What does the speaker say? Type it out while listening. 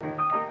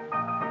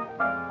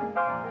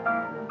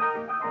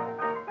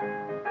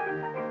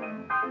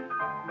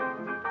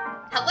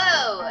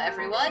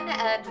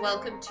and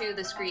welcome to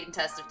the Screen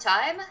Test of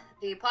Time,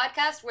 the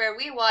podcast where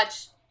we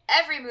watch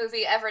every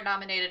movie ever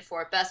nominated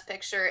for Best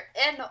Picture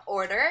in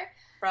order,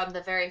 from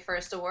the very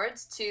first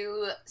awards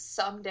to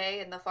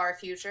someday in the far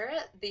future,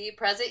 the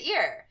present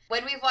year.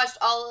 When we've watched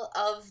all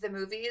of the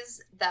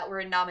movies that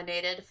were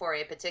nominated for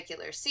a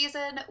particular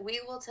season,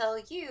 we will tell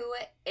you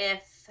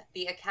if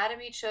the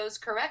Academy chose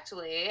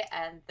correctly,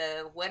 and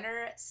the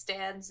winner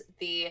stands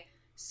the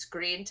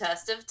Screen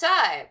Test of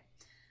Time.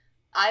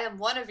 I am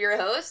one of your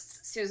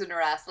hosts, Susan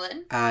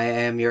Raslin. I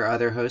am your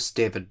other host,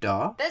 David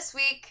Daw. This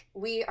week,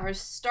 we are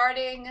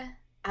starting,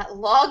 at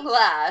long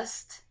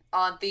last,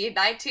 on the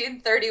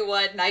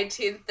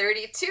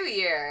 1931-1932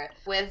 year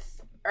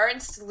with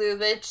Ernst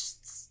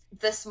Lubitsch's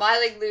The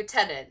Smiling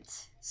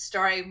Lieutenant,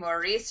 starring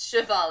Maurice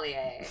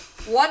Chevalier.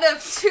 One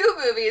of two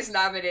movies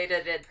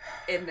nominated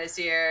in this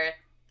year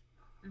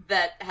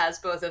that has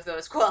both of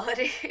those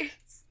qualities.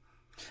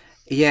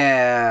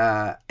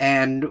 Yeah,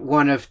 and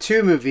one of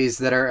two movies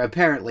that are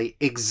apparently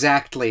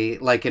exactly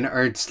like an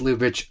Ernst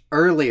Lubitsch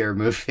earlier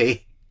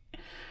movie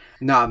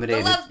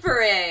nominated. The Love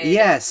Parade!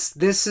 Yes,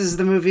 this is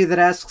the movie that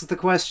asks the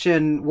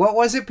question, what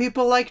was it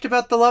people liked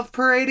about The Love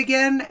Parade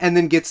again? And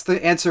then gets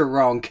the answer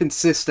wrong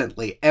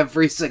consistently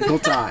every single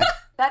time.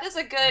 That is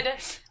a good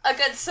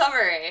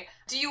summary.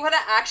 Do you want to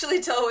actually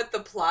tell what the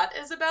plot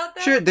is about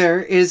then? Sure,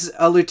 there is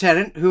a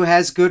lieutenant who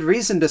has good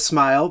reason to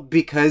smile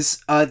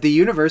because the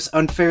universe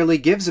unfairly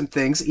gives him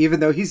things even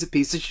though he's a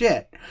piece of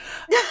shit.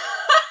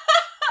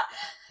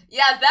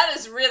 Yeah, that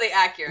is really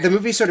accurate. The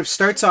movie sort of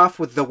starts off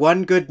with the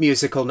one good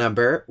musical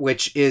number,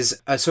 which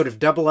is a sort of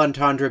double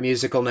entendre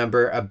musical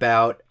number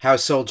about how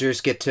soldiers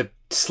get to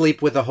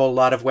sleep with a whole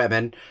lot of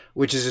women,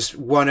 which is just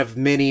one of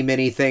many,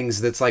 many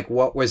things that's like,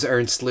 what was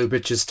Ernst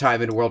Lubitsch's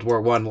time in World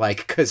War I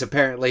like? Because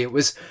apparently it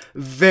was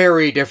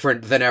very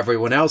different than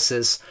everyone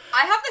else's.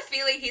 I have the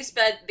feeling he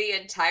spent the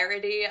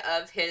entirety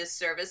of his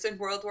service in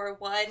World War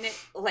I,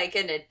 like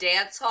in a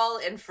dance hall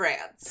in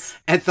France.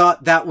 And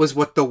thought that was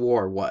what the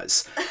war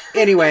was.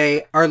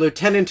 Anyway, our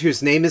lieutenant,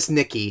 whose name is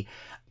Nikki,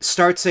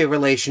 starts a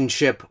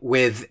relationship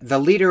with the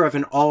leader of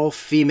an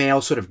all-female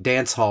sort of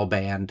dance hall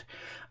band,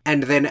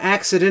 and then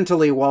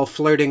accidentally, while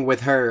flirting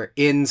with her,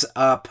 ends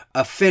up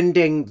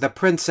offending the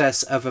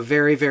princess of a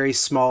very, very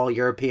small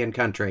European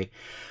country.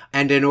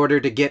 And in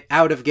order to get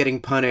out of getting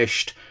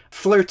punished,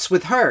 flirts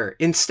with her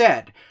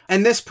instead.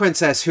 And this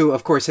princess, who,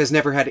 of course, has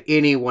never had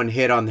anyone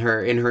hit on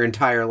her in her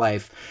entire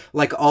life,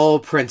 like all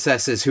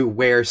princesses who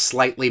wear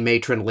slightly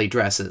matronly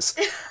dresses,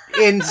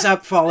 ends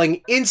up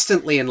falling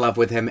instantly in love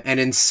with him and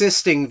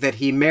insisting that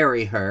he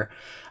marry her,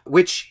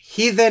 which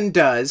he then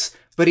does.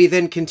 But he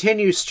then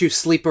continues to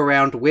sleep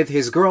around with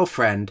his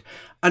girlfriend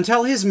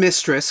until his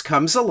mistress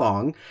comes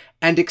along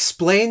and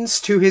explains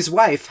to his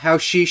wife how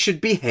she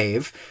should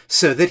behave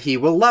so that he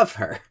will love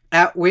her.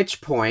 At which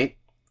point,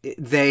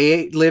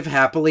 they live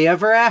happily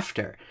ever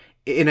after,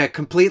 in a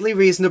completely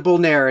reasonable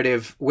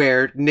narrative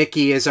where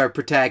Nikki is our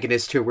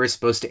protagonist who we're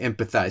supposed to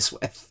empathize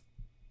with.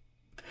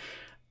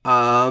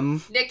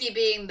 Nikki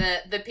being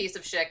the piece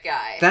of shit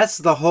guy. That's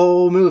the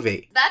whole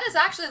movie. That is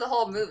actually the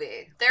whole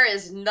movie. There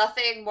is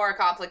nothing more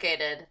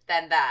complicated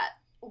than that.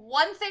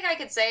 One thing I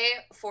could say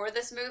for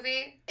this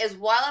movie is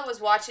while I was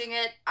watching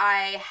it,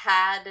 I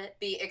had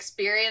the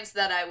experience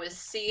that I was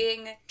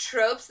seeing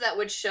tropes that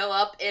would show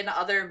up in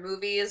other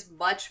movies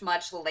much,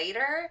 much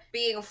later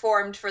being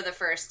formed for the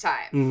first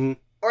time. Mm-hmm.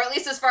 Or at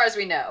least as far as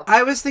we know.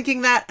 I was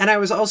thinking that, and I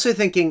was also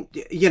thinking,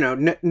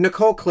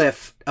 Nicole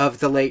Cliff of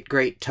the late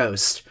great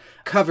Toast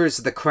covers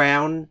The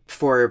Crown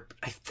for,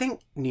 I think,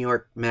 New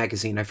York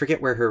Magazine. I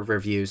forget where her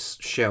reviews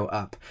show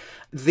up.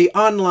 The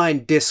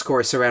online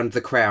discourse around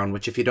The Crown,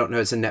 which if you don't know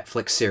is a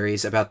Netflix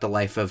series about the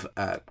life of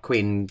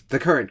the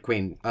current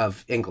Queen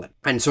of England,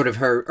 and sort of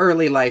her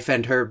early life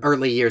and her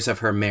early years of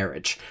her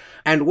marriage.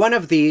 And one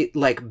of the,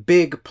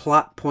 big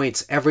plot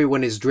points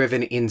everyone is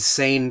driven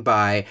insane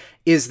by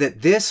is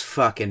that this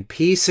fucking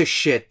piece of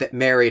shit that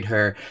married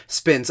her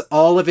spends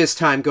all of his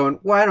time going,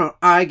 why don't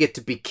I get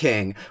to be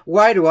king?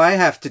 Why do I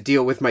have to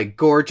deal with my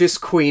gorgeous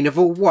queen of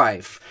a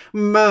wife?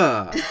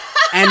 Ma.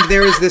 And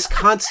there is this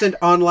constant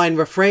online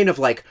refrain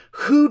of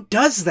who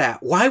does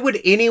that? Why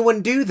would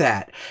anyone do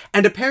that?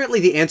 And apparently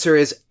the answer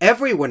is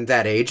everyone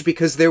that age,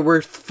 because there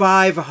were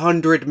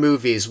 500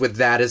 movies with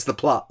that as the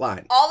plot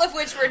line. All of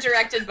which were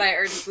directed by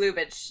Ernst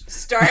Lubitsch,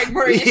 starring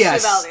Maurice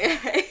Chevalier.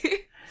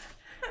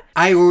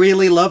 I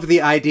really love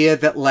the idea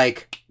that,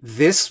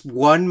 this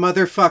one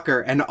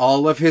motherfucker and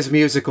all of his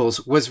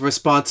musicals was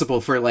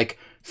responsible for,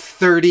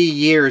 30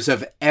 years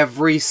of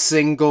every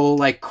single,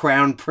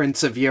 Crown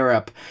Prince of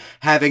Europe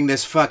having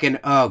this fucking,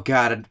 oh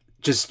god,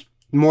 just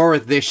more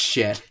of this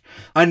shit.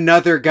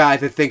 Another guy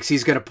that thinks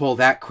he's gonna pull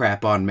that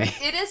crap on me.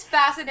 It is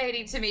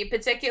fascinating to me,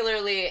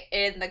 particularly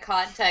in the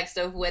context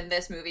of when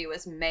this movie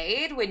was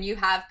made, when you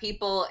have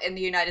people in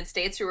the United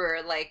States who are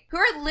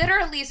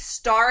literally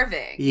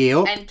starving.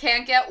 Yep. And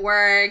can't get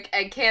work,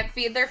 and can't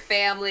feed their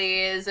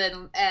families,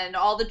 and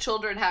all the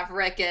children have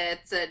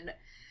rickets, and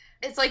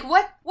it's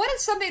what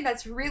is something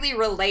that's really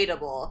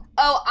relatable?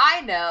 Oh,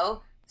 I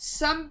know.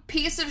 Some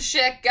piece of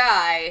shit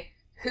guy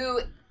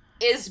who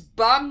is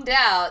bummed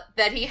out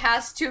that he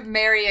has to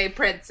marry a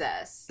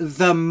princess.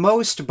 The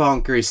most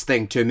bonkers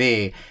thing to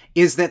me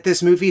is that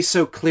this movie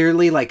so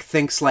clearly, like,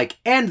 thinks, like,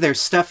 and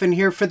there's stuff in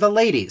here for the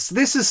ladies.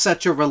 This is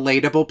such a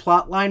relatable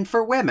plotline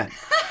for women.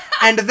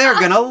 And they're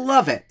gonna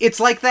love it.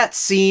 It's like that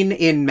scene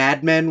in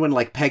Mad Men when,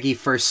 like, Peggy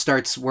first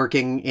starts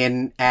working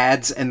in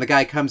ads and the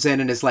guy comes in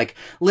and is like,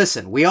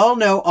 listen, we all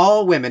know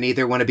all women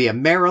either want to be a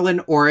Marilyn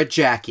or a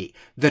Jackie.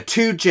 The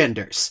two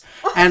genders.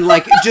 And,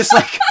 like, just,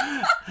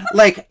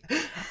 like,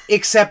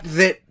 except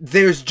that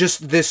there's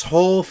just this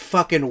whole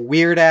fucking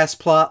weird-ass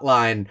plot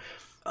line.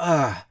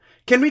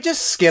 Can we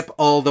just skip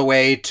all the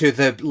way to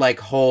the, like,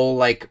 whole,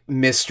 like,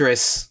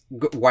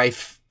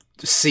 mistress-wife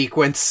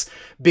sequence?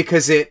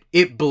 Because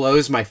it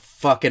blows my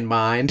fucking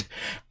mind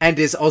and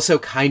is also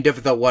kind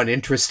of the one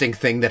interesting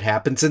thing that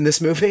happens in this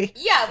movie.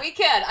 Yeah, we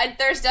can.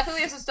 There's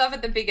definitely some stuff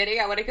at the beginning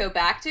I want to go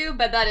back to,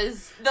 but that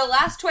is... The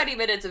last 20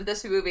 minutes of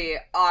this movie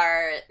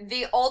are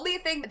the only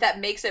thing that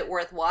makes it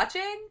worth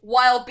watching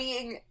while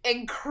being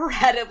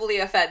incredibly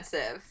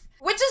offensive.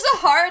 Which is a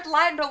hard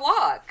line to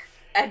walk,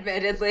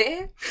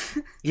 admittedly.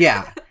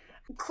 Yeah.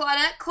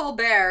 Claudette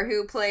Colbert,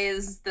 who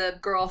plays the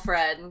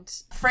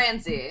girlfriend,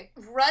 Francie,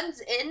 runs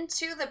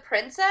into the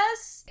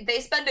princess. They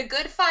spend a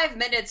good 5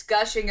 minutes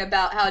gushing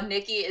about how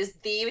Nikki is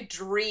the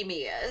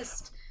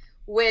dreamiest,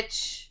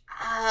 which,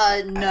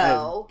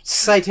 no.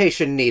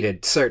 Citation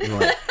needed,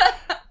 certainly.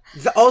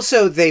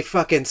 Also, they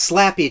fucking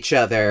slap each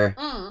other.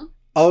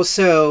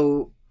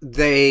 Also,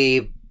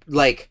 they,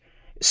 like...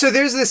 So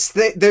there's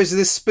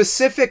this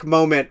specific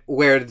moment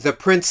where the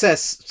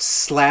princess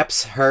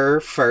slaps her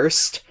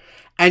first,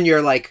 and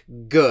you're like,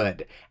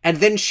 good. And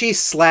then she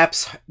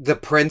slaps the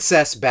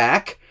princess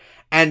back,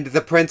 and the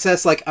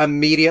princess, like,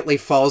 immediately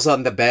falls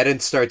on the bed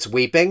and starts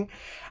weeping.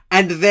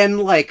 And then,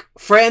 like,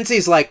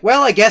 Francie's like,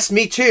 well, I guess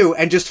me too,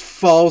 and just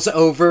falls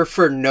over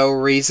for no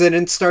reason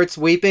and starts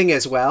weeping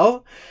as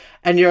well.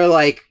 And you're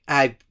like,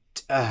 I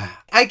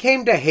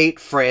came to hate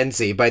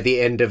Francie by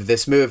the end of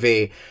this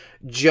movie,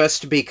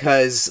 just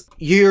because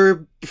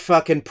you're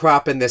fucking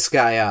propping this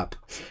guy up.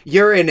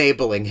 You're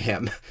enabling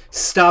him.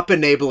 Stop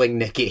enabling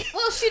Nikki.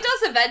 Well, she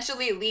does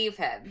eventually leave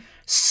him.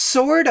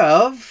 Sort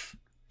of.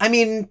 I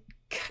mean,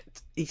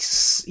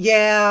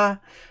 yeah,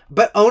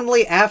 but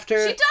only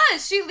after... She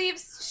does.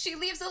 She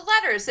leaves a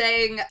letter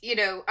saying, you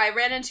know, I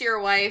ran into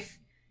your wife,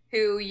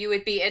 who you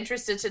would be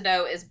interested to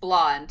know is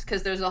blonde,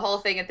 because there's a whole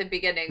thing at the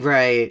beginning.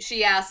 Right.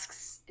 She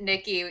asks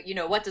Nikki, you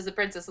know, what does the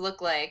princess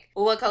look like?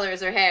 Well, what color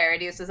is her hair?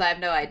 And he says, I have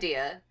no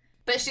idea.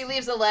 But she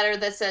leaves a letter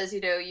that says,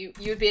 you know,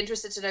 you'd be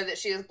interested to know that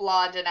she is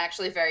blonde and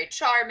actually very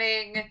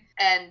charming,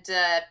 and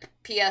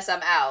P.S.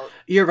 I'm out.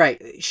 You're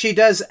right. She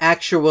does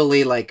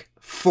actually, like,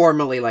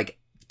 formally, like,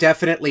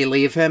 definitely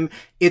leave him.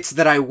 It's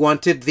that I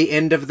wanted the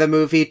end of the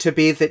movie to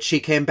be that she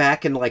came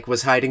back and, like,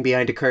 was hiding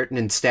behind a curtain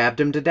and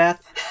stabbed him to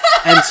death.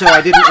 And so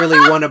I didn't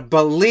really want to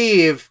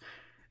believe...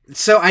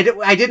 So I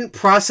didn't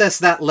process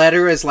that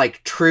letter as,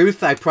 like,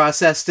 truth. I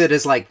processed it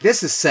as, like,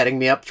 this is setting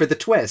me up for the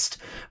twist.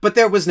 But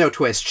there was no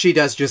twist. She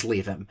does just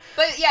leave him.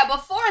 But, yeah,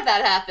 before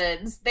that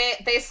happens,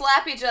 they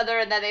slap each other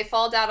and then they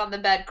fall down on the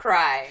bed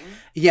crying.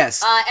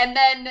 Yes. And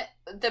then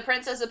the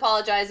princess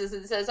apologizes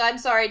and says, I'm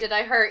sorry, did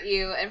I hurt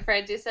you? And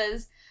Francie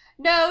says,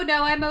 no,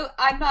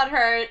 I'm not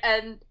hurt.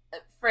 And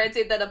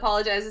Francie then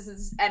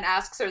apologizes and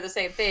asks her the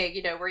same thing,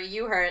 you know, were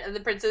you hurt? And the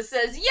princess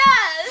says,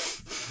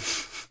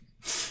 yes!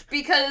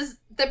 Because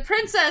the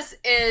princess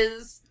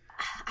is...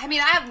 I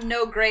mean, I have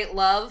no great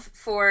love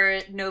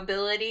for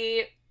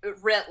nobility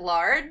writ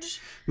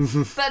large,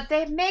 but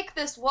they make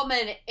this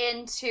woman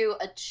into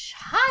a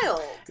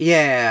child.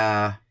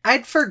 Yeah.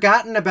 I'd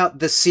forgotten about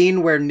the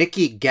scene where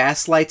Nikki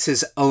gaslights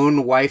his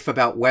own wife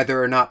about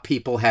whether or not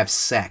people have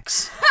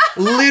sex.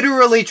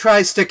 Literally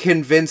tries to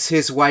convince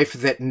his wife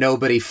that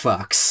nobody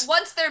fucks.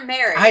 Once they're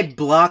married. I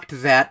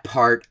blocked that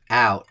part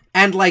out.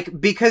 And, like,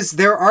 because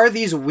there are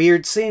these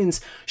weird scenes,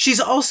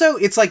 she's also,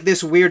 it's like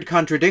this weird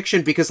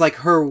contradiction because, like,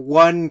 her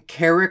one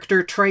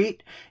character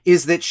trait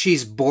is that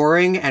she's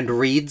boring and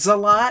reads a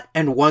lot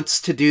and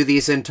wants to do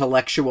these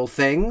intellectual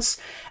things,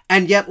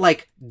 and yet,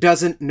 like,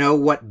 doesn't know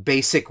what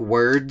basic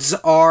words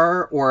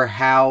are or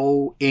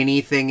how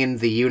anything in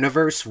the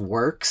universe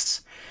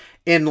works.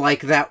 In, like,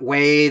 that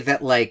way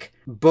that, like,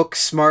 book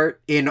smart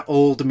in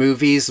old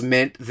movies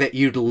meant that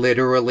you'd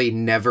literally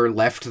never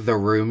left the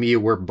room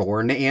you were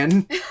born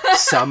in,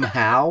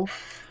 somehow.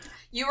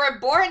 You were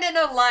born in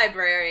a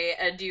library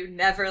and you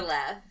never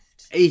left.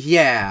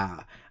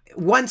 Yeah.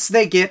 Once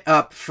they get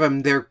up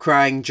from their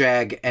crying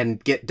jag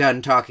and get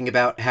done talking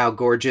about how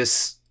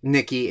gorgeous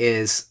Nikki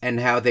is and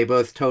how they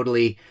both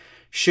totally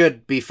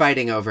should be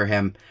fighting over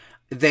him,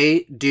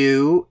 they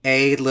do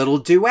a little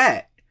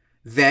duet.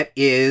 That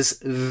is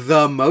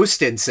the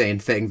most insane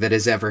thing that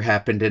has ever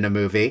happened in a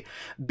movie,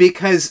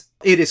 because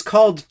it is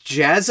called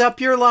Jazz Up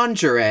Your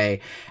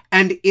Lingerie,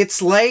 and it's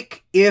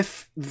like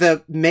if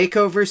the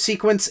makeover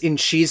sequence in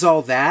She's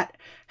All That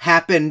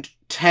happened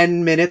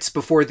 10 minutes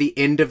before the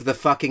end of the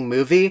fucking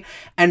movie,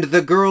 and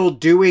the girl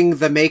doing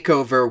the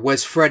makeover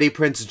was Freddie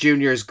Prinze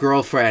Jr.'s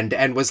girlfriend,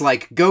 and was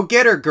like, go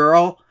get her,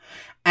 girl!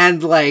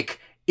 And, like,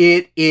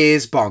 it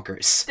is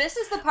bonkers. This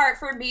is the part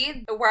for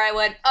me where I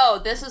went,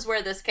 oh, this is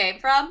where this came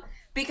from,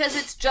 because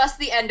it's just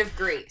the end of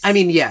Grease. I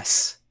mean,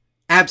 yes.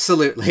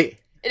 Absolutely.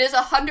 It is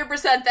 100%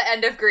 the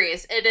end of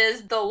Grease. It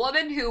is the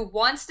woman who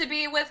wants to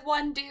be with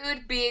one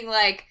dude being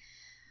like,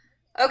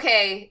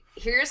 okay,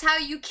 here's how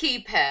you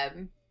keep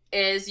him,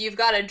 is you've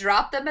got to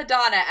drop the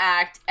Madonna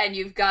act, and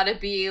you've got to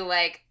be,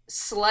 like,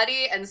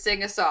 slutty and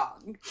sing a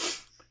song.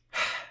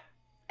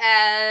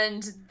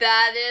 And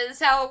that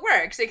is how it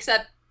works,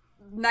 except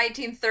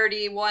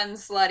 1931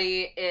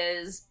 slutty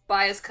is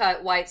bias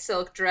cut white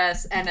silk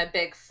dress and a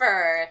big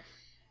fur,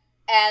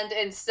 and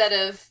instead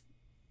of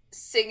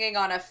singing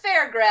on a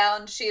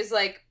fairground, she's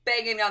like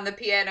banging on the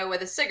piano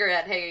with a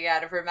cigarette hanging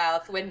out of her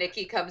mouth when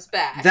Nikki comes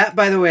back. That,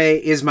 by the way,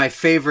 is my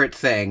favorite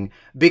thing,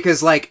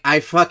 because, like, I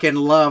fucking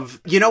love...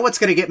 You know what's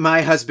gonna get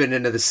my husband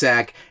into the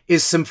sack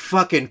is some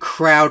fucking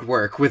crowd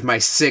work with my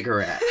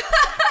cigarette.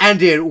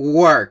 And it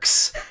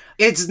works.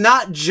 It's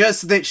not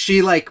just that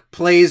she, like,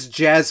 plays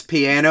jazz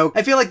piano.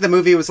 I feel like the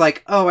movie was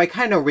like, oh, I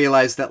kind of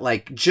realized that,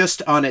 like,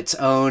 just on its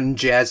own,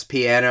 jazz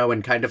piano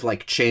and kind of,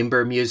 like,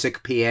 chamber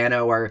music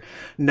piano are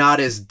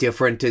not as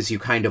different as you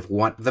kind of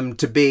want them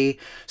to be.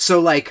 So,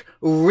 like,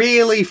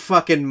 really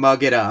fucking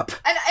mug it up.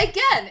 And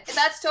again,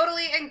 that's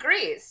totally in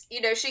Grease.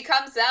 You know, she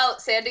comes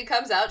out, Sandy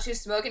comes out,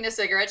 she's smoking a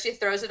cigarette, she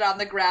throws it on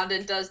the ground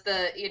and does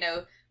the, you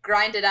know,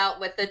 grind it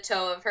out with the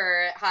toe of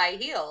her high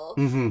heel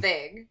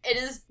thing. It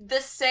is the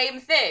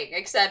same thing,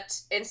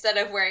 except instead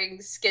of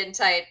wearing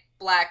skin-tight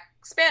black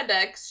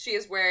spandex, she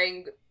is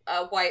wearing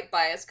a white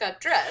bias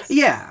cut dress.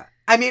 Yeah.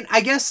 I mean,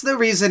 I guess the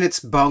reason it's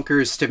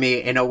bonkers to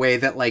me in a way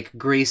that, like,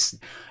 Grease...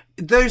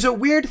 There's a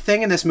weird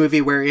thing in this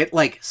movie where it,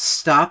 like,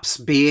 stops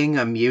being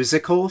a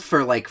musical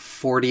for, like,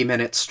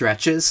 40-minute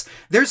stretches.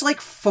 There's, like,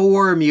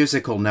 4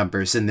 musical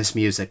numbers in this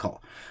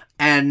musical.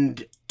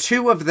 And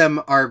 2 of them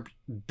are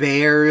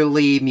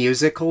barely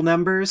musical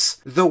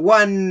numbers. The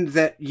one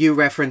that you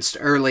referenced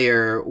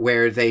earlier,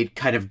 where they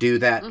kind of do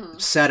that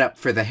setup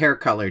for the hair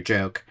color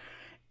joke,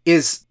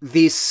 is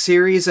these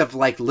series of,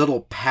 like,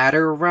 little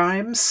patter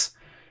rhymes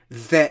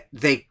that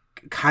they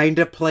kind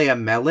of play a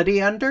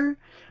melody under,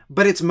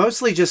 but it's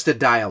mostly just a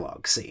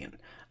dialogue scene.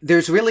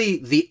 There's really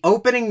the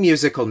opening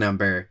musical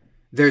number,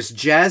 there's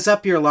Jazz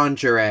Up Your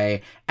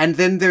Lingerie, and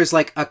then there's,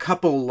 like, a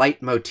couple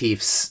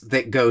leitmotifs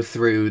that go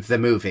through the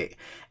movie.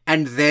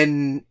 And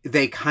then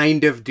they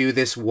kind of do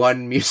this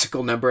one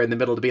musical number in the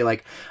middle to be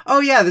like,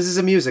 oh yeah, this is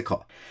a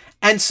musical.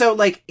 And so,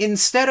 like,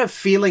 instead of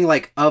feeling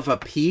like of a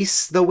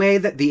piece the way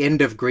that the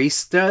end of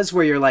Grease does,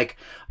 where you're like,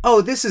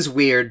 oh, this is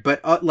weird,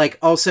 but, like,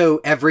 also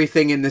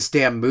everything in this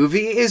damn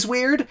movie is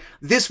weird,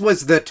 this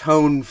was the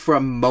tone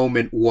from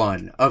moment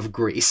 1 of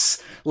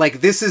Grease.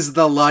 Like, this is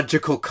the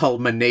logical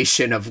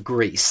culmination of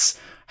Grease.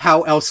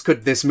 How else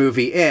could this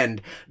movie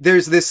end?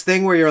 There's this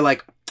thing where you're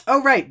like,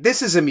 oh, right,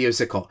 this is a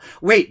musical.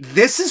 Wait,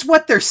 this is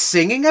what they're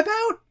singing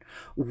about?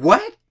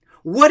 What?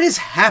 What is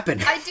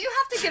happening? I do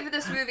have to give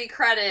this movie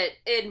credit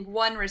in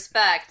one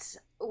respect,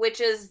 which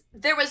is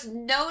there was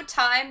no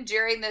time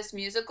during this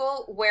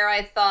musical where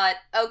I thought,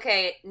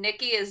 okay,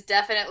 Nikki is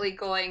definitely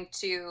going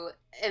to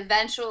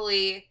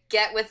eventually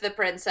get with the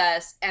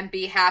princess and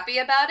be happy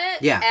about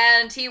it. Yeah.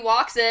 And he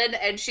walks in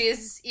and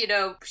she's, you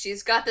know,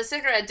 she's got the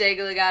cigarette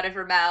dangling out of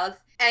her mouth.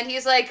 And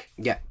he's like,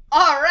 yeah.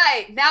 All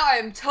right, now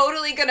I'm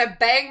totally gonna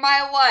bang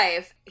my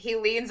wife. He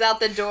leans out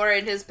the door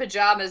in his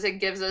pajamas and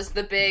gives us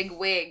the big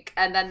wink,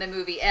 and then the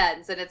movie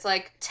ends. And it's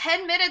like,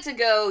 10 minutes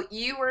ago,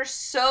 you were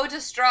so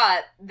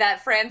distraught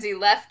that Francie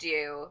left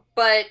you,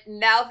 but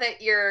now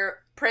that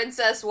your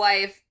princess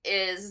wife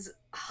is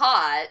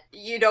hot,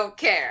 you don't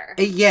care.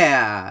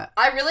 Yeah.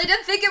 I really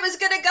didn't think it was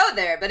gonna go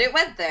there, but it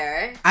went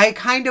there. I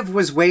kind of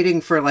was waiting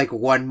for, like,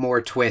 one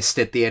more twist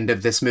at the end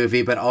of this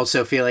movie, but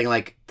also feeling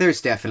like there's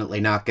definitely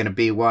not gonna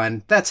be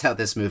one. That's how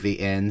this movie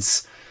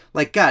ends.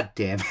 Like, god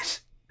damn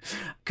it.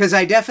 Because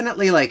I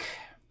definitely, like...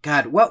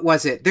 God, what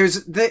was it?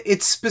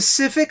 It's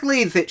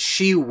specifically that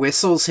she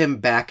whistles him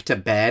back to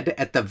bed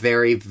at the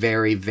very,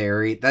 very,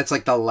 very... That's,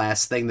 like, the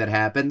last thing that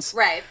happens.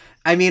 Right.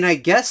 I mean, I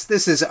guess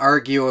this is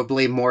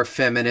arguably more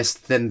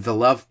feminist than The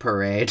Love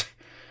Parade,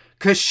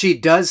 because she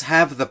does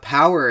have the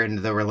power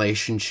in the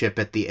relationship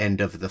at the end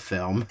of the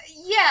film.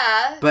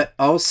 Yeah. But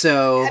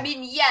also... I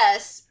mean,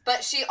 yes,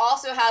 but she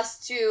also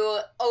has to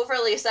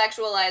overly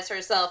sexualize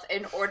herself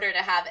in order to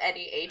have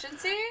any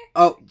agency.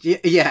 Oh,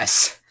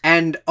 yes.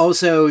 And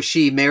also,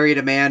 she married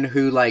a man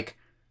who, like,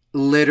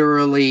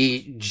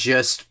 literally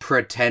just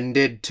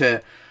pretended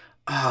to...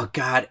 Oh,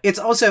 God. It's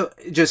also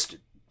just...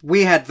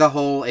 We had the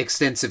whole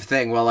extensive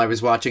thing while I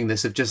was watching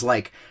this of just,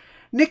 like,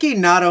 Nikki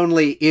not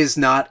only is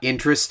not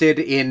interested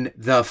in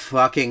the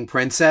fucking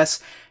princess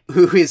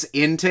who is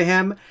into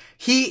him,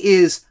 he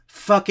is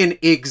fucking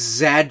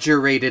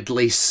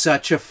exaggeratedly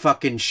such a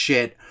fucking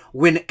shit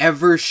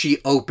whenever she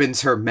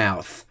opens her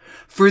mouth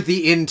for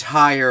the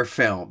entire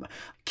film.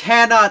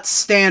 Cannot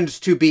stand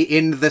to be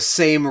in the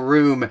same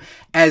room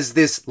as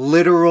this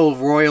literal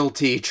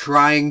royalty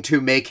trying to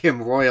make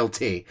him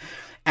royalty.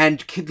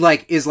 and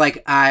like is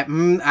like,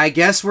 I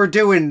guess we're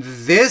doing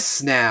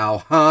this now,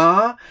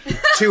 huh?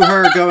 To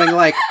her going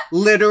like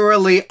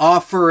literally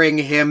offering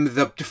him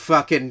the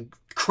fucking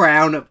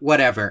crown of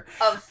whatever.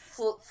 Of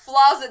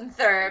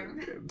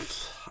Flosentherm.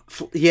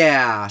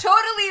 Yeah.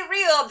 Totally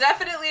real,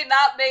 definitely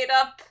not made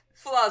up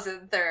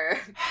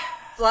Flosentherm.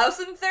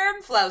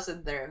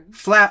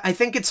 Flosentherm? I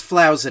think it's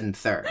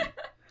Flosentherm.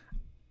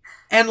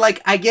 And,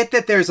 like, I get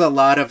that there's a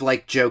lot of,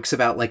 like, jokes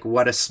about, like,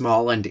 what a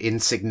small and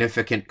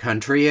insignificant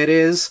country it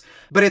is.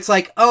 But it's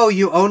like, oh,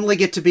 you only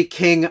get to be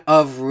king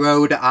of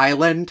Rhode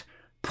Island?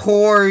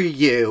 Poor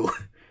you.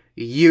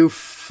 You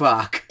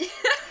fuck.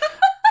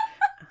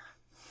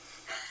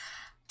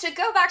 To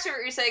go back to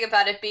what you're saying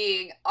about it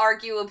being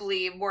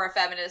arguably more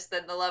feminist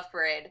than The Love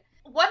Parade,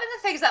 one of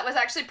the things that was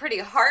actually pretty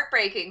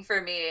heartbreaking for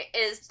me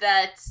is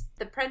that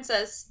the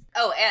princess,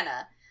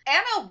 Anna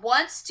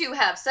wants to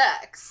have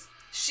sex.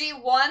 She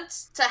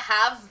wants to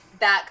have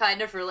that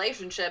kind of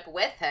relationship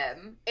with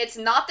him. It's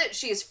not that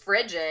she's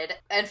frigid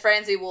and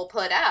Francie will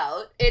put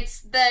out.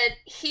 It's that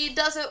he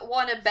doesn't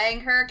want to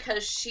bang her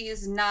because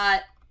she's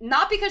not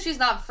because she's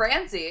not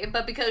Francie,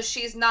 but because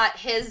she's not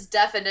his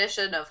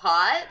definition of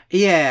hot.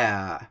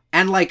 Yeah.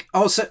 And, like,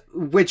 also,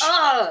 which...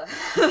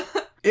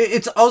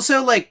 It's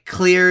also, like,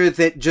 clear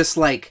that just,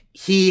 like,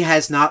 he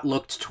has not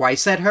looked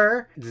twice at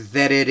her,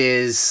 that it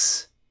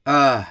is...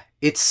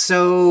 It's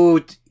so...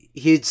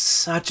 He's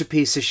such a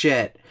piece of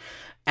shit.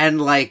 And,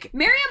 like...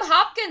 Miriam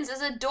Hopkins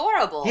is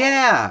adorable.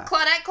 Yeah.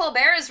 Claudette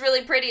Colbert is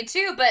really pretty,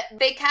 too, but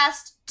they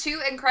cast two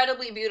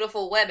incredibly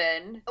beautiful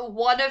women,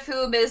 one of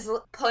whom is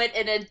put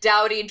in a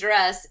dowdy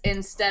dress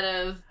instead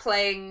of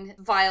playing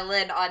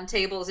violin on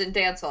tables in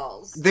dance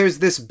halls. There's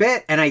this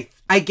bit, and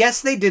I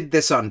guess they did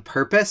this on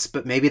purpose,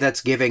 but maybe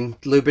that's giving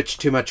Lubitsch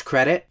too much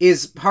credit,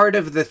 is part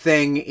of the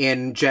thing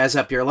in Jazz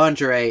Up Your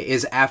Lingerie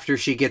is after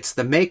she gets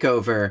the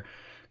makeover...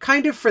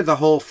 Kind of for the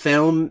whole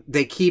film,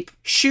 they keep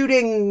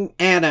shooting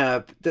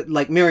Anna,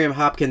 like Miriam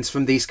Hopkins,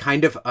 from these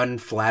kind of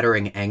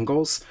unflattering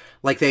angles.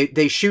 Like,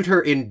 they shoot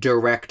her in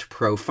direct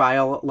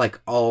profile,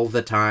 like, all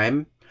the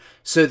time,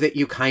 so that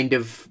you kind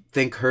of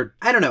think her...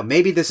 I don't know,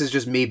 maybe this is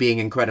just me being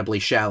incredibly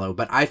shallow,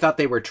 but I thought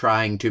they were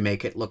trying to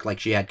make it look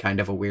like she had kind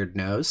of a weird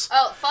nose.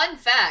 Oh, fun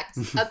fact.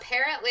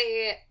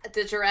 Apparently,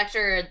 the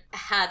director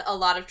had a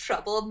lot of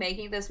trouble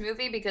making this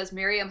movie because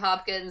Miriam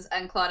Hopkins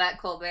and Claudette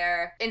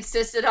Colbert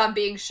insisted on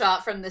being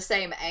shot from the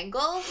same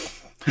angle.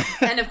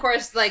 And of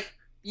course, like,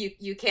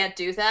 you can't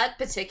do that,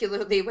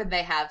 particularly when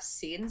they have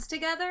scenes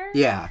together.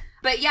 Yeah.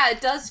 But yeah, it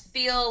does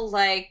feel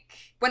like...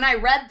 When I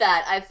read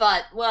that, I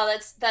thought, well,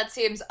 that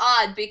seems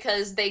odd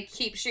because they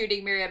keep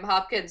shooting Miriam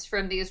Hopkins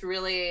from these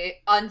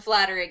really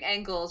unflattering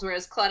angles,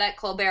 whereas Claudette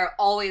Colbert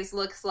always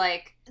looks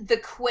like the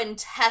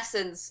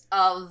quintessence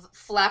of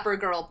flapper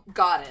girl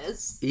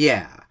goddess.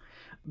 Yeah.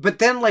 But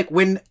then, like,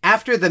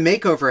 after the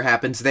makeover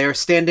happens, they are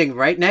standing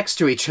right next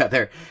to each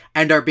other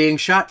and are being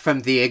shot from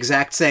the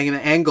exact same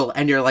angle,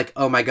 and you're like,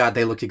 oh my god,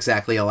 they look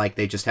exactly alike,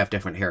 they just have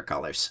different hair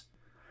colors.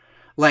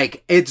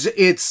 Like,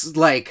 it's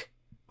like,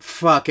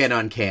 fucking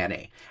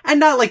uncanny. And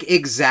not, like,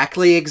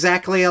 exactly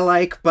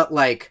alike, but,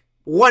 like,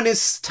 one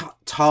is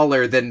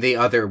taller than the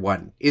other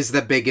one is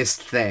the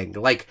biggest thing.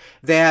 Like,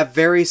 they have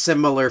very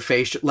similar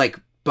facial, like,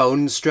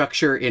 bone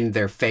structure in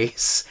their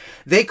face.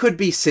 They could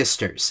be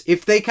sisters.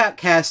 If they got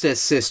cast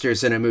as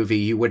sisters in a movie,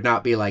 you would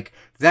not be like,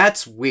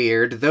 that's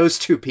weird. Those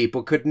two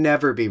people could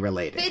never be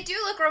related. They do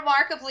look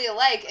remarkably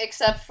alike,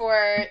 except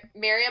for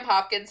Miriam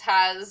Hopkins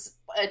has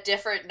a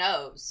different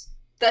nose.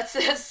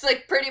 That's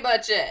like pretty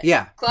much it.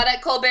 Yeah.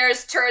 Claudette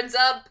Colbert's turns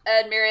up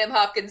and Miriam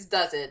Hopkins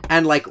doesn't.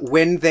 And like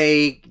when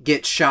they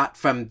get shot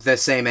from the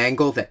same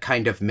angle that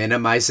kind of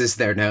minimizes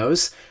their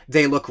nose,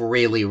 they look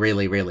really,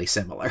 really, really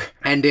similar.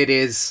 And it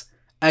is,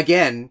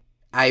 again,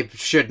 I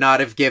should not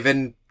have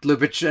given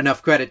Lubitsch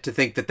enough credit to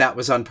think that that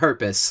was on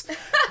purpose.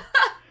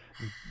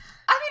 I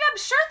mean, I'm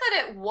sure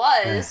that it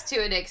was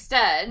to an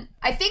extent.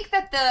 I think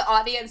that the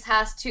audience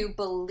has to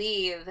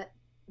believe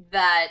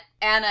that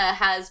Anna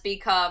has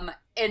become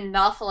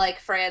enough like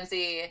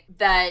Francie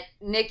that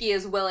Nikki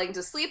is willing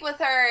to sleep with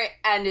her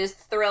and is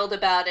thrilled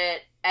about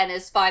it and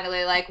is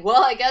finally like,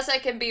 well, I guess I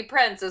can be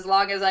Prince as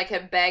long as I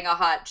can bang a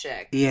hot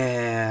chick.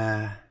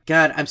 Yeah.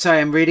 God, I'm sorry,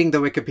 I'm reading the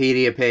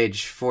Wikipedia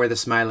page for The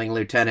Smiling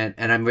Lieutenant,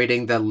 and I'm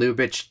reading the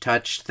Lubitsch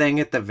touch thing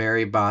at the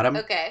very bottom.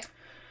 Okay.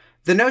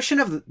 The notion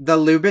of the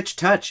Lubitsch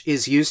touch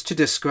is used to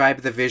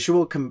describe the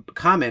visual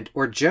comment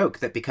or joke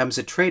that becomes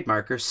a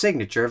trademark or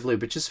signature of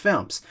Lubitsch's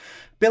films.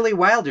 Billy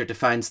Wilder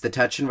defines the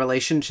touch in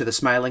relation to The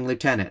Smiling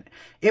Lieutenant.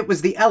 It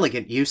was the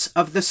elegant use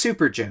of the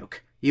super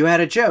joke. You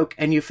had a joke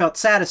and you felt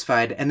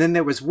satisfied, and then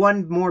there was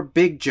one more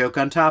big joke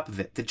on top of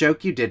it, the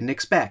joke you didn't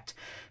expect.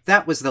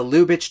 That was the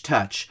Lubitsch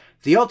touch.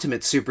 The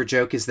ultimate super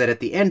joke is that at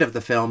the end of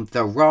the film,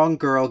 the wrong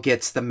girl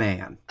gets the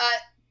man.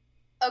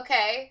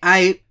 Okay.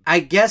 I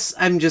guess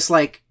I'm just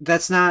like,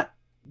 that's not...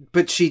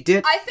 But she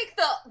did... I think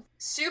the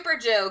super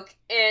joke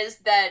is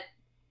that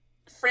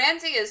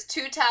Francie is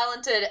too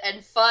talented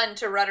and fun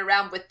to run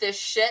around with this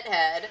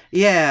shithead.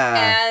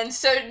 Yeah. And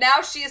so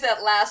now she's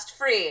at last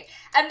free.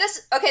 And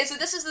this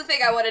is the thing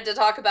I wanted to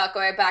talk about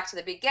going back to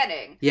the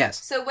beginning.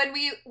 Yes. So when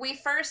we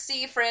first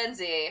see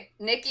Francie,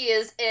 Nikki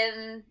is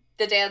in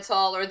the dance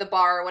hall or the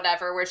bar or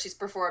whatever where she's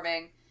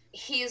performing.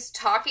 He's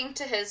talking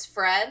to his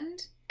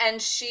friend,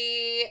 and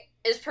she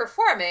is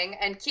performing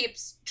and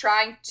keeps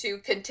trying to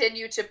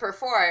continue to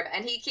perform,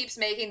 and he keeps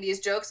making these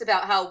jokes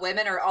about how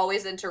women are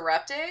always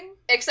interrupting,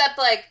 except,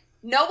 like,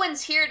 no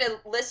one's here to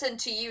listen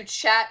to you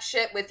chat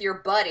shit with your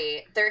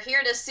buddy. They're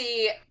here to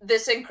see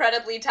this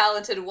incredibly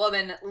talented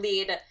woman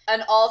lead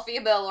an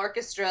all-female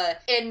orchestra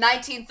in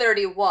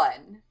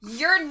 1931.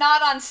 You're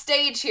not on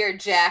stage here,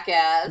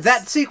 jackass.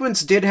 That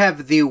sequence did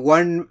have the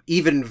one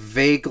even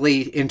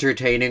vaguely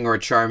entertaining or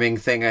charming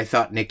thing I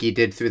thought Nikki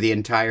did through the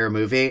entire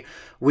movie,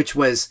 which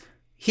was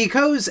he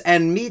goes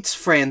and meets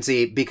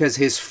Francie because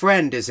his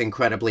friend is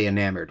incredibly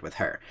enamored with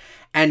her.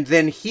 And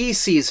then he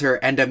sees her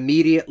and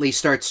immediately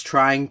starts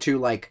trying to,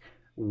 like,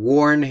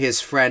 warn his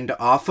friend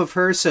off of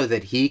her so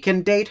that he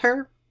can date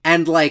her.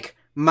 And, like,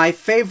 my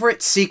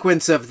favorite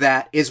sequence of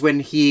that is when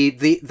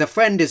the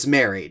friend is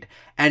married,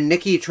 and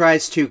Nikki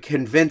tries to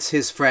convince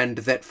his friend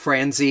that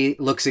Francie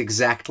looks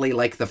exactly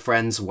like the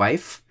friend's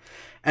wife.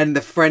 And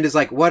the friend is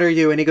like, what are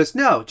you? And he goes,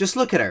 no, just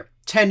look at her.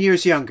 10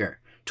 years younger.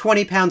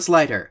 20 pounds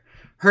lighter.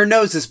 Her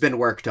nose has been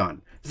worked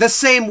on. The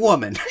same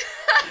woman.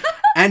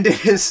 And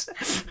it is...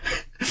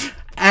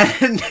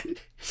 And,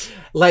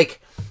 like,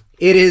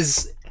 it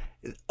is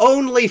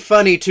only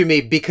funny to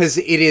me because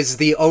it is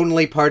the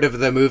only part of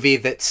the movie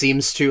that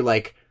seems to,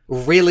 like,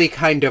 really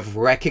kind of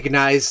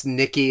recognize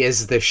Nikki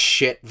as the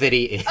shit that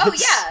he is. Oh,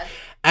 yeah.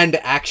 And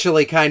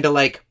actually kind of,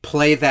 like,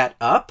 play that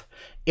up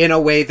in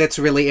a way that's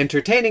really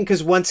entertaining,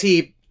 because once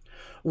he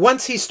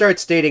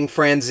starts dating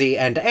Francie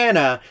and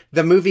Anna,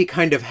 the movie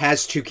kind of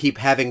has to keep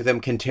having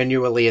them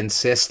continually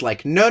insist,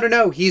 like,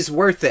 no, he's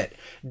worth it.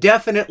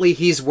 Definitely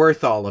he's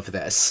worth all of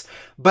this.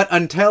 But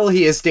until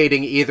he is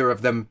dating either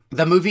of them,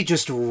 the movie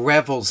just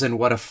revels in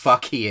what a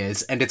fuck he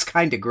is, and it's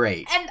kind of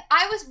great. And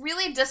I was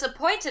really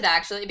disappointed,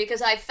 actually,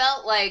 because I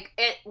felt like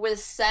it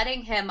was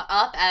setting him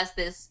up as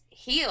this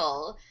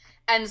heel,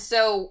 and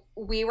so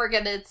we were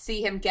gonna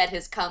see him get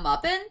his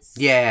comeuppance.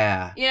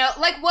 Yeah. You know,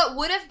 like, what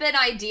would have been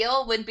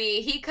ideal would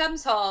be he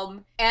comes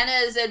home, Anna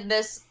is in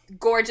this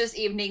gorgeous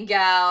evening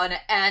gown,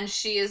 and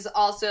she is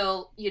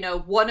also, you know,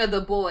 one of the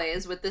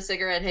boys with the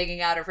cigarette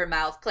hanging out of her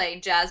mouth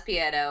playing jazz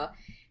piano.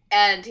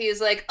 And he's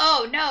like,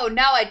 oh, no,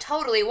 now I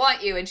totally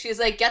want you. And she's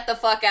like, get the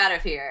fuck out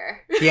of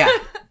here. Yeah.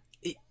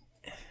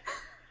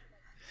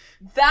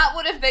 That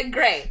would have been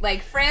great.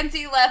 Like,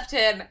 Francie left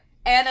him.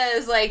 Anna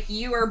is like,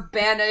 you are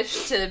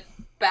banished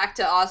back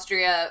to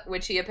Austria,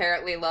 which he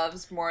apparently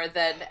loves more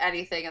than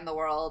anything in the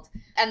world.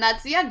 And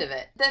that's the end of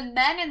it. The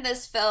men in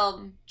this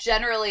film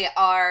generally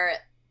are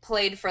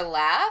played for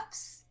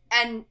laughs.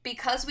 And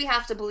because we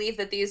have to believe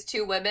that these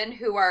two women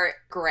who are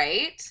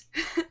great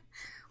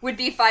would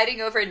be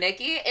fighting over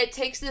Nikki, it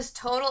takes this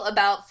total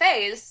about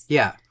face.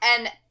 Yeah.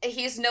 And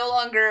he's no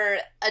longer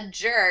a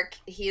jerk.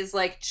 He's,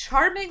 like,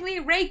 charmingly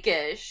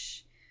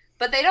rakish.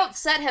 But they don't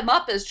set him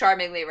up as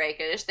charmingly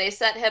rakish. They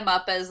set him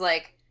up as,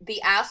 like,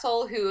 the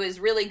asshole who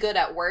is really good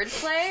at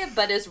wordplay,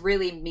 but is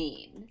really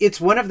mean. It's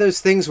one of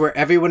those things where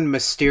everyone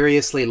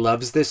mysteriously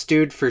loves this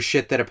dude for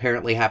shit that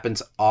apparently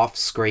happens off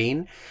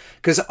screen.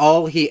 Because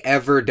all he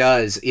ever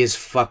does is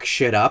fuck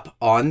shit up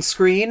on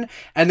screen,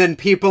 and then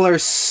people are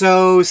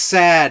so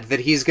sad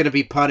that he's going to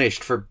be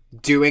punished for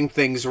doing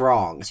things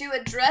wrong. To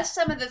address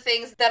some of the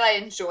things that I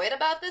enjoyed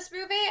about this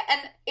movie, and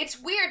it's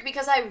weird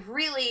because I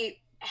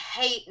really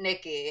hate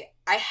Nicky.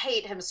 I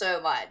hate him so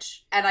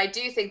much. And I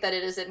do think that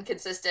it is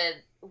inconsistent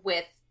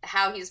with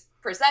how he's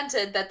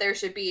presented, that there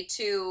should be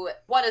two,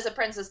 one is a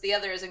princess, the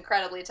other is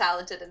incredibly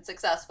talented and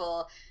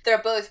successful,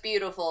 they're both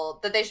beautiful,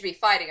 that they should be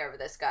fighting over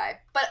this guy.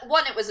 But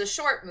one, it was a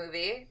short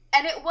movie,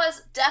 and it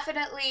was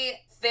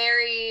definitely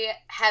very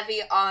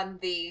heavy on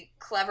the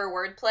clever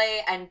wordplay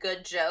and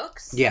good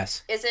jokes.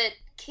 Yes. Is it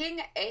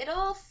King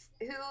Adolf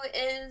who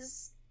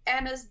is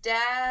Anna's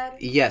dad?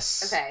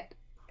 Yes. Okay.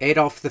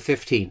 Adolf the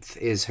 15th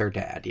is her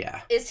dad,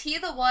 yeah. Is he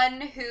the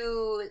one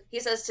who, he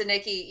says to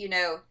Nikki, you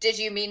know, did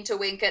you mean to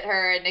wink at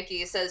her? And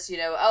Nikki says, you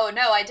know, oh,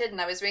 no, I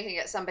didn't. I was winking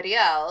at somebody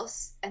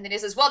else. And then he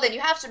says, well, then you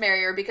have to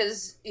marry her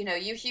because, you know,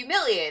 you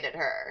humiliated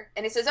her.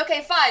 And he says,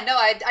 okay, fine. No,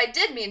 I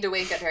did mean to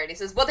wink at her. And he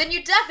says, well, then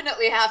you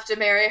definitely have to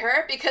marry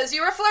her because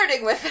you were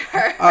flirting with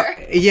her.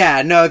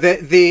 Yeah, no,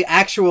 the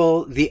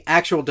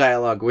actual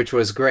dialogue, which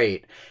was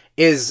great,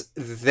 is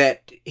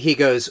that he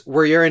goes,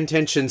 were your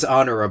intentions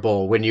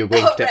honorable when you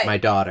winked at my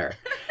daughter?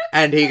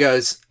 And he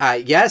goes,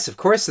 yes, of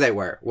course they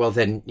were. Well,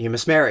 then you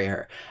must marry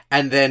her.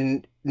 And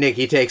then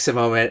Nikki takes a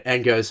moment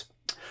and goes,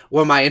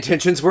 well, my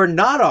intentions were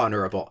not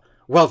honorable.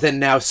 Well, then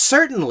now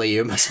certainly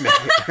you must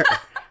marry her.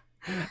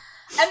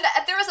 And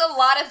there was a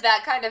lot of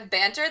that kind of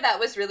banter that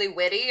was really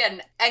witty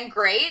and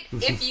great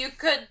if you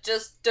could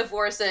just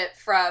divorce it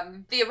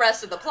from the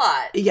rest of the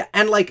plot. Yeah,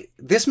 and like,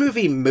 this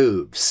movie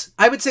moves.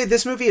 I would say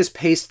this movie is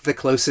paced the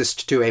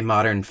closest to a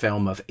modern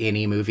film of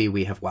any movie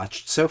we have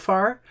watched so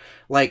far.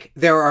 Like,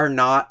 there are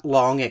not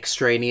long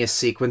extraneous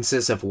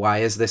sequences of why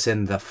is this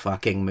in the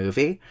fucking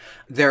movie.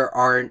 There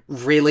aren't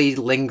really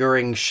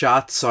lingering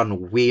shots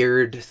on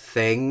weird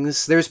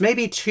things. There's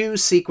maybe 2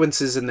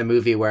 sequences in the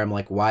movie where I'm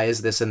like, why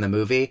is this in the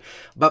movie?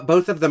 But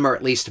both of them are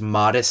at least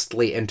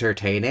modestly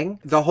entertaining.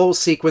 The whole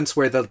sequence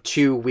where the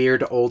 2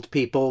 weird old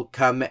people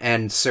come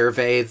and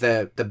survey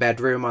the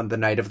bedroom on the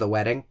night of the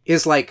wedding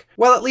is like,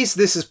 well, at least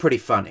this is pretty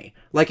funny.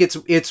 Like,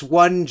 it's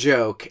one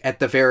joke at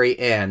the very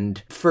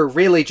end for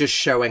really just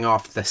showing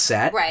off the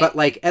set. Right. But,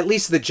 like, at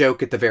least the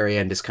joke at the very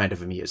end is kind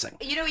of amusing.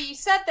 You know, you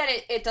said that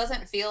it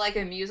doesn't feel like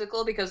a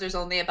musical because there's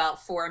only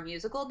about 4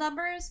 musical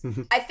numbers.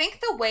 I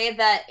think the way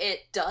that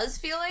it does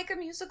feel like a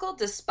musical,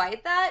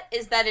 despite that,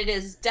 is that it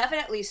is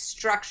definitely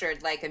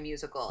structured like a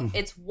musical.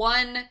 It's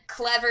one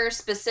clever,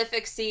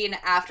 specific scene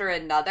after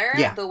another,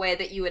 the way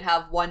that you would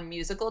have one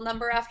musical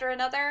number after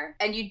another.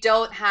 And you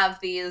don't have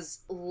these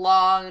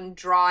long,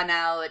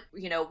 drawn-out,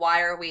 you know,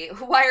 why are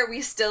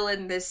we still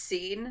in this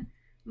scene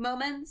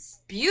moments.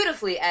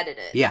 Beautifully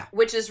edited. Yeah.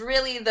 Which is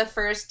really the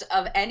first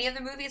of any of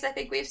the movies I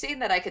think we've seen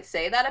that I could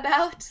say that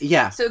about.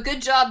 Yeah. So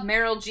good job,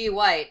 Meryl G.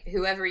 White,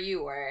 whoever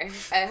you were.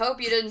 I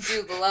hope you didn't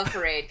do The Love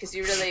Parade, because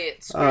you really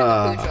screwed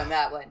the pooch on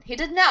that one. He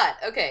did not.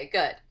 Okay,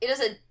 good. It is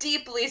a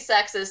deeply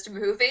sexist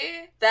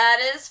movie that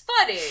is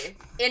funny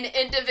in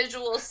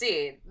individual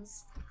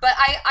scenes. But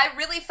I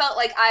really felt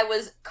like I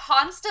was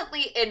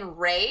constantly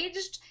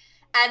enraged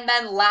and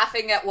then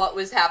laughing at what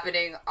was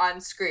happening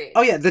on screen.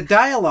 Oh yeah, the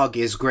dialogue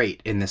is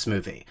great in this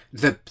movie.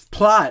 The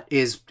plot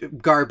is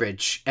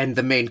garbage, and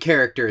the main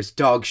character is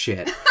dog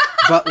shit.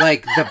 But,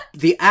 like,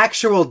 the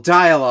actual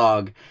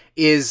dialogue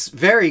is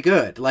very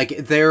good. Like,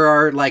 there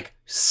are, like,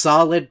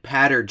 solid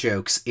patter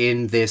jokes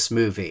in this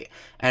movie,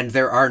 and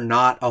there are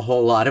not a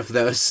whole lot of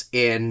those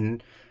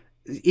in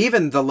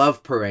even The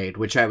Love Parade,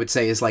 which I would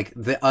say is, like,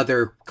 the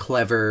other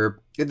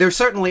clever... There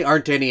certainly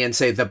aren't any in,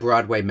 say, The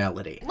Broadway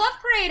Melody. Love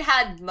Parade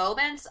had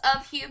moments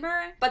of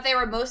humor, but they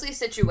were mostly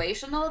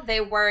situational.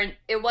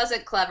 It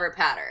wasn't clever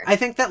patter. I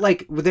think that,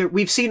 like,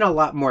 we've seen a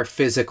lot more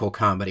physical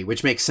comedy,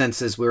 which makes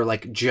sense as we're,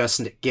 like,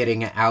 just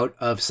getting out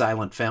of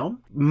silent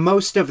film.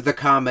 Most of the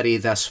comedy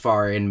thus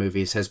far in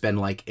movies has been,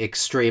 like,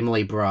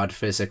 extremely broad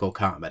physical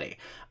comedy.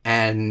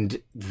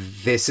 And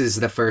this is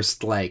the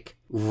first, like,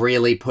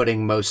 really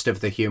putting most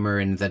of the humor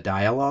in the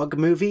dialogue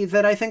movie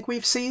that I think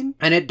we've seen.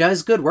 And it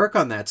does good work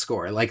on that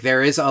score. Like,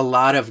 there is a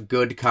lot of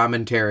good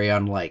commentary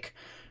on, like,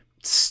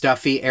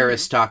 stuffy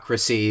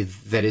aristocracy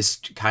that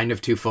is kind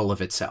of too full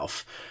of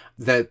itself.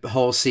 The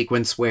whole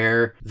sequence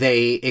where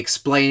they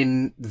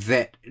explain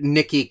that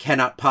Nicky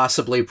cannot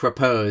possibly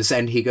propose,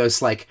 and he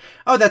goes like,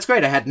 oh, that's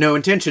great, I had no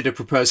intention to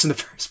propose in the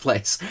first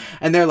place.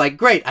 And they're like,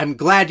 great, I'm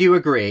glad you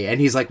agree.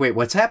 And he's like, wait,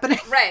 what's happening?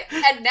 Right,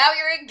 and now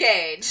you're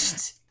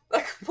engaged.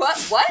 Like, what?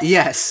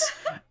 Yes.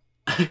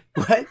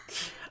 What?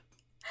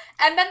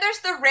 And then there's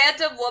the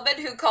random woman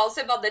who calls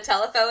him on the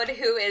telephone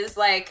who is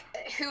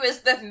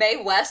the Mae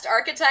West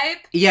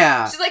archetype.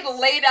 Yeah. She's like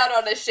laid out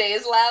on a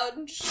chaise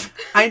lounge.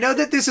 I know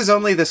that this is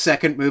only the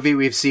second movie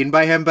we've seen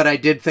by him, but I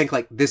did think,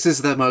 like, this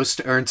is the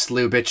most Ernst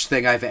Lubitsch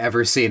thing I've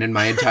ever seen in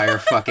my entire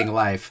fucking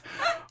life.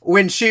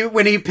 When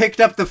he picked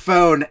up the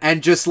phone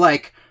and just,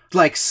 like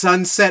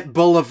Sunset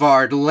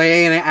Boulevard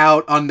laying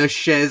out on the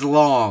chaise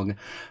longue.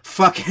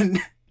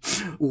 Fucking...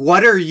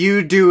 What are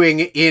you doing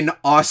in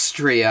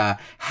Austria?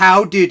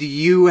 How did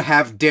you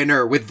have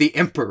dinner with the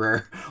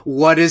emperor?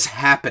 What is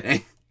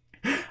happening?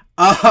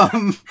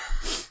 Who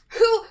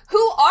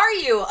are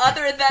you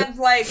other than,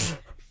 like,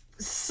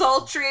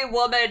 sultry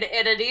woman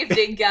in an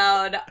evening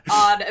gown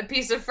on a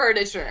piece of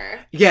furniture?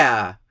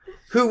 Yeah.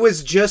 Who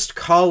was just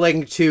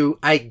calling to,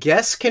 I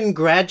guess,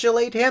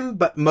 congratulate him,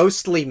 but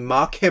mostly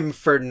mock him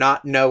for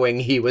not knowing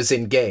he was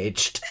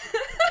engaged.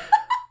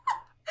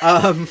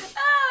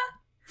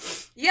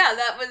 Yeah,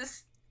 that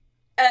was...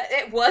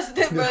 it was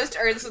the most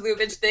Ernst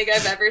Lubitsch thing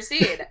I've ever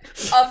seen.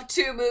 Of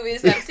 2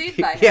 movies I've seen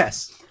by him.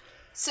 Yes.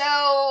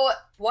 So,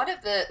 one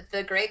of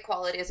the great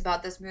qualities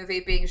about this movie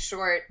being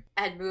short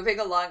and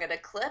moving along at a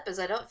clip is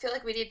I don't feel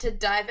like we need to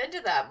dive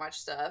into that much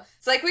stuff.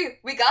 It's like,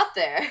 we got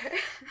there.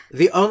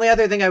 The only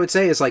other thing I would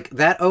say is, like,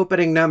 that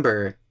opening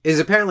number is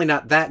apparently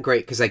not that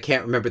great because I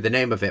can't remember the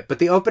name of it, but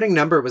the opening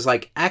number was,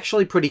 like,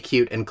 actually pretty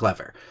cute and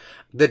clever.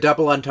 The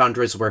double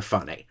entendres were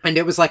funny. And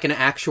it was like an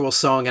actual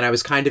song, and I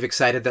was kind of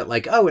excited that,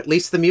 like, oh, at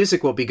least the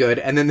music will be good,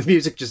 and then the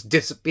music just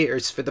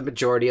disappears for the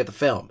majority of the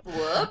film.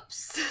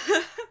 Whoops.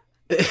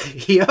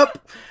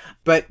 Yup.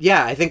 But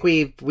yeah, I think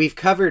we've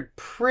covered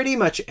pretty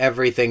much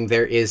everything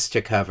there is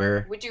to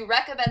cover. Would you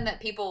recommend that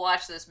people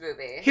watch this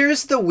movie?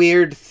 Here's the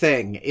weird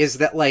thing, is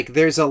that, like,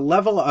 there's a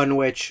level on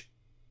which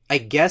I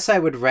guess I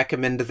would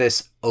recommend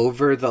this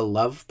over The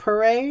Love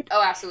Parade.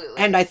 Oh,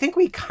 absolutely. And I think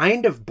we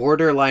kind of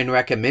borderline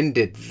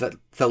recommended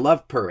the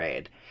Love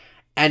Parade.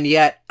 And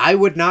yet, I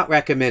would not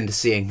recommend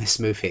seeing this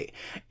movie.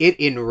 It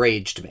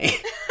enraged me.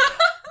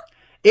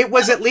 It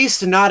was at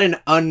least not an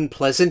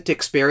unpleasant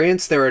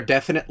experience. There are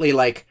definitely,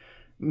 like,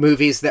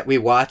 movies that we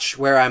watch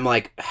where I'm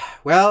like,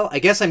 well, I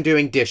guess I'm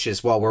doing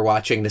dishes while we're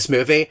watching this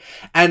movie.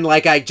 And,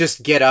 like, I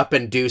just get up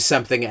and do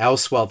something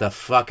else while the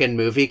fucking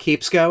movie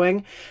keeps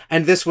going.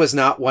 And this was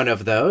not one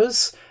of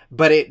those.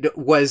 But it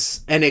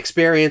was an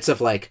experience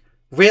of, like,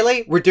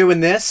 really? We're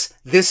doing this?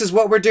 This is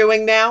what we're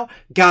doing now?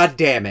 God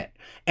damn it.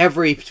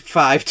 Every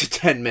 5 to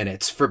 10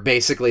 minutes for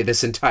basically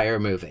this entire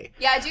movie.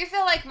 Yeah, I do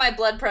feel like my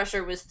blood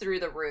pressure was through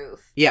the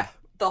roof. Yeah.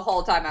 The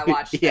whole time I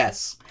watched it.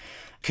 Yes.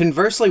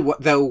 Conversely,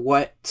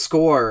 what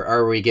score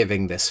are we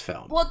giving this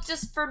film? Well,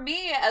 just for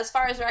me, as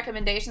far as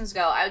recommendations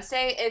go, I would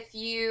say if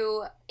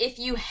you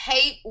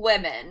hate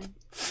women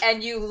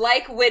and you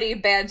like witty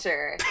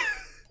banter,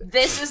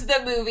 this is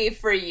the movie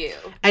for you.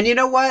 And you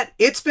know what?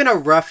 It's been a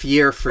rough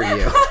year for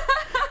you.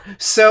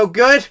 So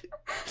good.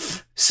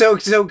 So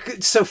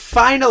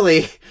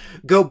finally,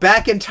 go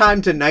back in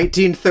time to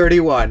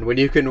 1931 when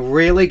you can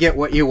really get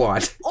what you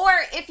want. Or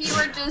if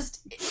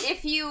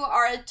you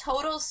are a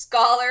total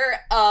scholar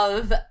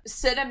of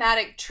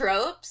cinematic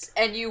tropes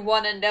and you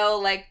want to know,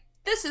 like,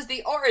 this is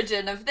the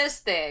origin of this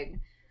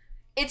thing,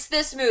 it's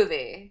this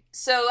movie.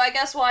 So I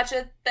guess watch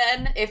it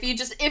then. If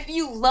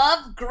you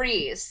love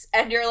Grease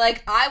and you're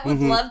like, I would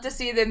love to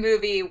see the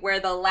movie where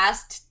the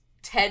last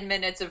 10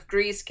 minutes of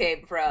Grease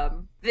came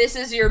from, this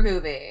is your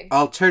movie.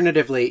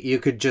 Alternatively, you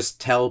could just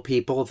tell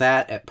people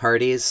that at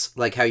parties,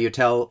 like how you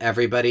tell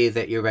everybody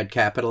that you read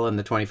Capital in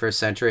the 21st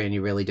century and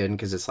you really didn't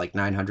because it's like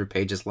 900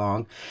 pages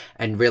long,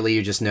 and really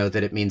you just know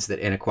that it means that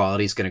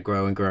inequality is going to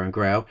grow and grow and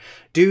grow.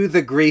 Do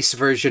the Grease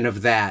version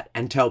of that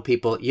and tell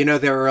people, you know,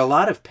 there are a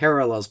lot of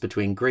parallels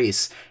between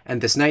Grease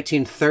and this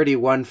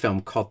 1931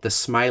 film called The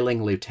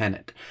Smiling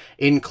Lieutenant,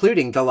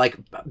 including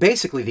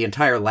basically the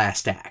entire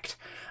last act.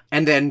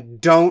 And then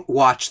don't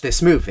watch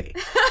this movie.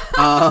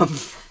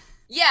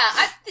 Yeah,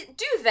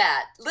 do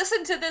that.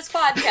 Listen to this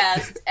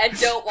podcast and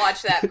don't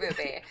watch that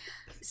movie.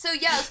 So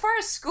yeah, as far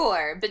as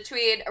score,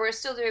 we're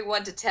still doing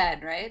 1 to 10,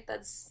 right?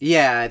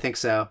 Yeah, I think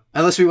so.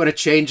 Unless we want to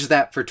change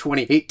that for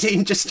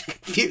 2018 just to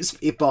confuse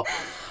people.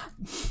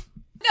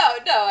 No,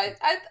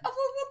 we'll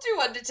do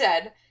 1 to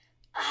 10.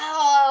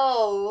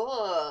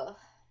 Oh.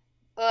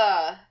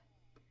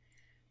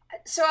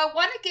 So I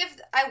want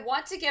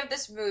to give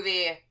this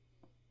movie,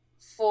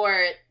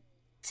 for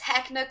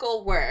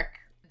technical work,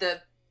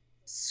 the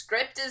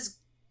script is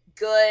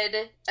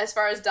good as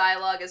far as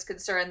dialogue is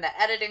concerned.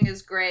 The editing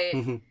is great.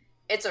 Mm-hmm.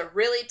 It's a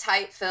really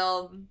tight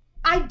film.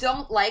 I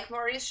don't like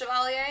Maurice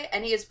Chevalier,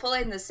 and he is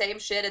pulling the same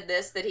shit in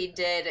this that he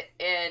did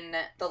in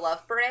The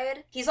Love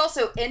Parade. He's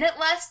also in it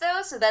less,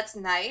 though, so that's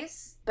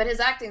nice. But his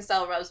acting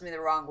style rubs me the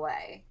wrong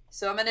way.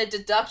 So I'm going to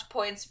deduct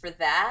points for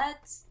that.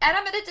 And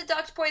I'm going to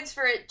deduct points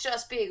for it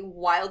just being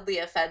wildly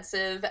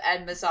offensive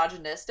and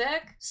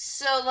misogynistic.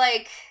 So,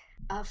 like,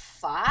 a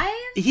 5?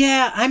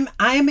 Yeah,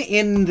 I'm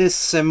in this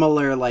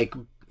similar, like,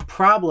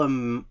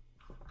 problem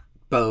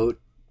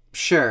boat.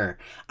 Sure.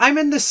 I'm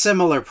in this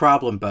similar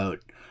problem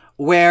boat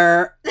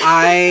where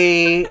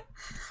where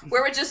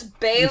we're just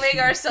bailing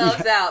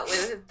ourselves out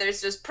with,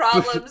 there's just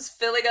problems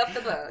filling up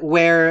the boat.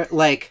 Where,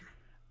 like,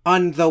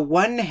 on the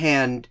one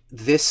hand,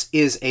 this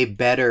is a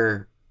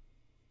better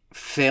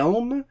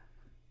film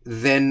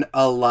than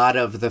a lot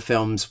of the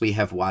films we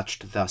have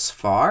watched thus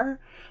far.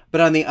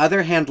 But on the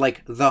other hand,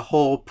 like, the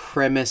whole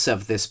premise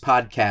of this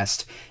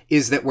podcast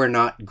is that we're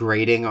not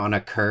grading on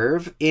a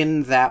curve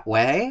in that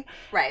way.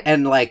 Right.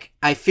 And, like,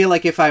 I feel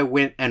like if I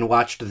went and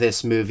watched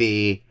this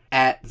movie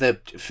at the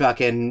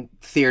fucking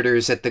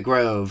theaters at the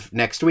Grove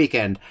next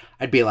weekend,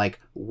 I'd be like,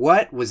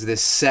 what was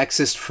this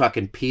sexist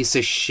fucking piece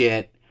of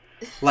shit?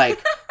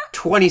 Like,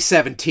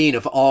 2017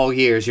 of all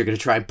years, you're going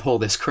to try and pull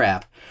this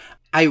crap.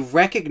 I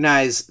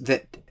recognize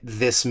that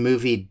this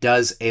movie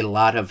does a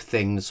lot of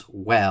things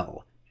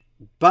well,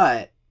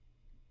 but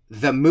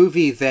the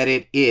movie that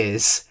it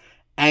is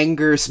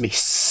angers me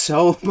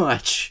so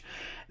much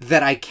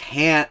that I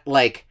can't,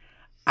 like,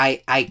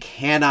 I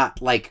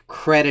cannot, like,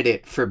 credit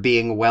it for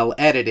being well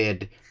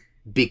edited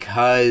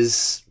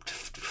because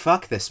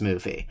fuck this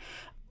movie.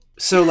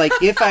 So, like,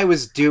 if I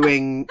was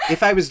doing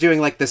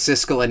like the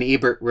Siskel and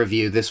Ebert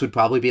review, this would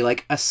probably be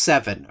like a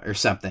 7 or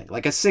something,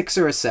 like a 6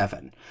 or a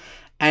 7.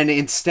 And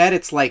instead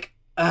it's like,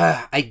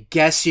 I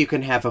guess you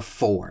can have a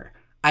 4.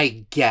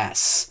 I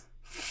guess.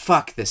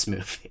 Fuck this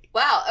movie.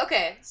 Wow,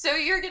 okay. So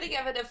you're gonna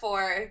give it a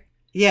 4.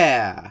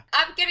 Yeah.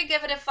 I'm gonna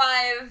give it a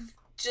 5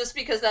 just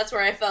because that's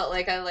where I felt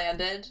like I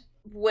landed,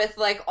 with,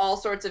 like, all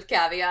sorts of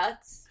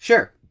caveats.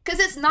 Sure. Because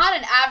it's not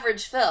an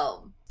average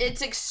film.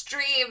 It's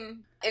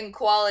extreme in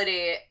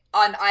quality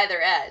on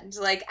either end.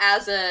 Like,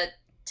 as a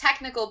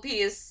technical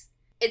piece,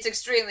 it's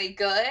extremely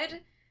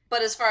good,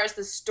 but as far as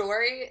the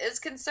story is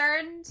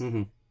concerned,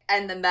 mm-hmm.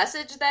 and the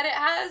message that it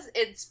has,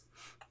 it's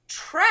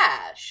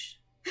trash.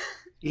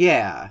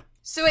 Yeah.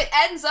 So it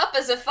ends up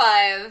as a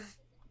 5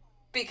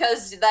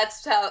 because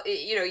that's how,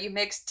 you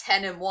mix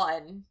 10 and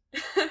 1.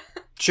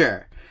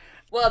 Sure.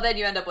 Well, then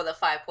you end up with a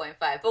 5.5,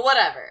 but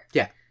whatever.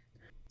 Yeah.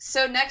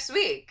 So next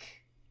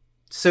week.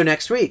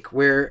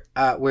 we're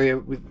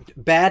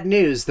bad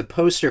news. The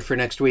poster for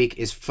next week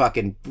is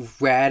fucking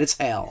rad as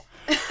hell.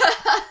 And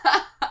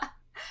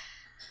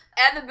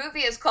the movie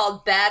is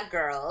called Bad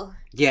Girl.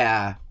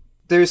 Yeah.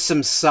 There's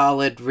some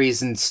solid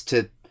reasons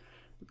to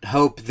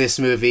hope this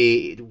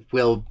movie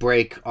will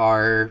break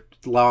our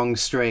long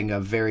string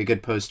of very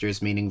good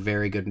posters, meaning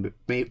very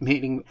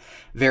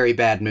very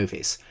bad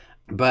movies.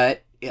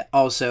 But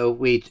also,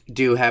 we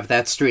do have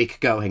that streak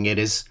going. It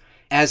is,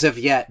 as of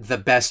yet, the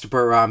best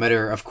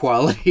barometer of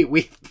quality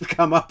we've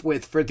come up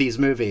with for these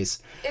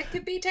movies. It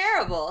could be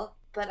terrible,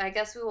 but I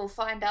guess we will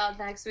find out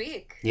next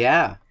week.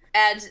 Yeah.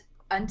 And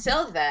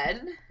until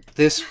then...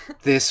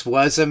 This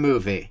was a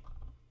movie.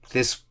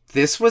 This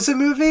was a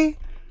movie?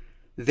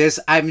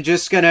 I'm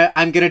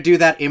gonna do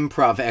that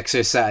improv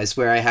exercise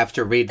where I have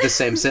to read the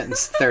same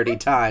sentence 30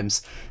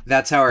 times.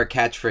 That's how our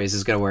catchphrase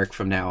is gonna work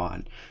from now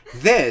on.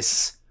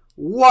 This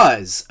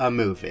was a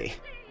movie.